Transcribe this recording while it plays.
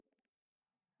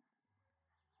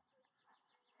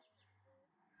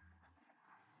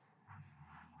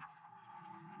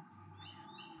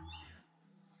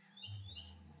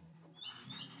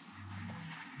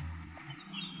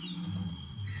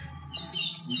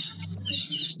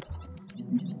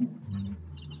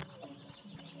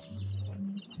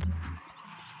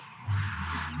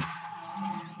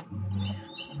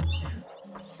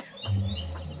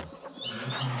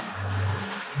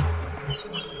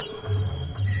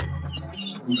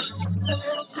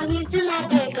I need to not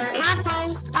pick up my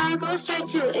phone. I'll go straight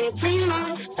to airplane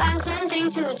mode. Find something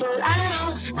to do. I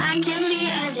know I can be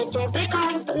addicted,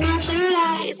 but not the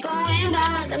right. It's going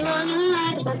bad. I'm on the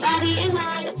line. My body and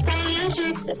mind. It's playing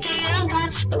tricks. I say I'm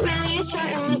fine, but really it's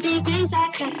hurting me deep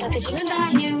inside. Can't stop dreaming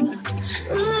about you.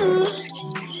 Ooh,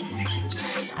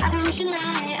 I've been wishing I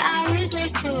was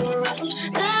next to you.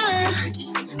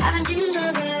 I've been dreaming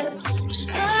of us.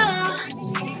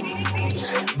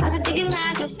 I've been thinking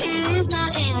that this is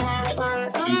not enough or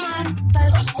a must.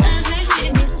 But love that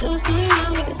shit is so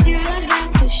wrong. Because you're like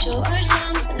that to show or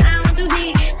something. I want to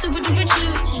be super duper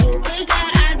true to you. But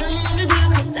God, I don't know what to do.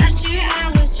 Cause last year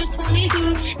I was just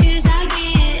 22. Cause I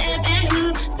get up and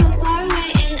blue. So far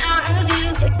away and out of view.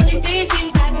 But 23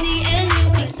 seems like me and you.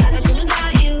 Cause I've been dreaming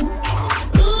about you.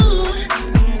 Ooh,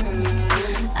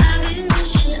 I've been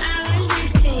wishing I was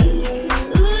next to you.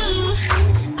 Ooh,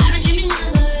 I've been dreaming of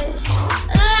us.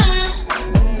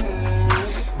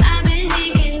 I've been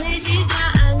thinking this is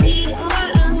not a need or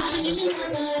a margin.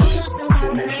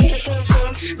 Sometimes I make it feel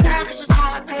insane. Girl, that's just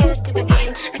how I play this stupid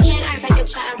game. I can't act like a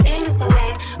child in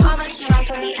disobey. All that you want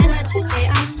from me and that you say.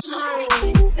 I'm sorry,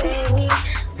 baby.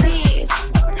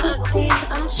 Please, puppy,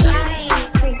 I'm trying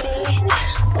to be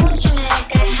ultra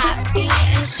mega happy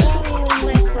and show you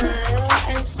my smile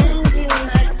and send you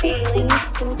my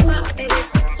feelings. But it is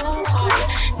so hard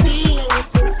being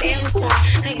so damn far.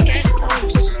 I guess I'll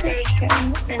just stay here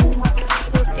and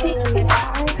stay sitting in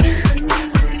my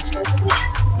car.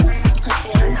 I'll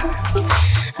stay in my car.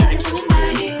 I've been dreaming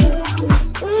about you.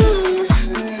 Ooh,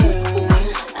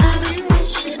 I've been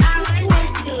wishing I was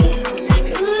next to you.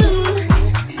 Ooh,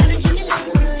 I've been dreaming of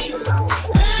you.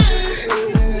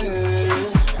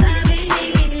 I've been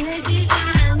thinking this is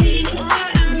not a need or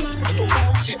a must.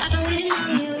 I've been waiting on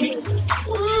you.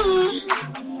 Ooh,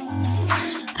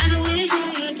 I've been waiting for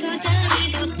you to tell me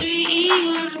those 3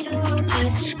 E's to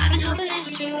us. I've been hoping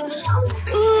it's true.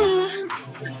 Ooh,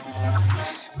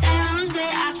 that one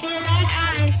day I feel like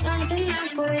I'm something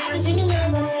else for you. Dreaming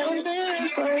of us.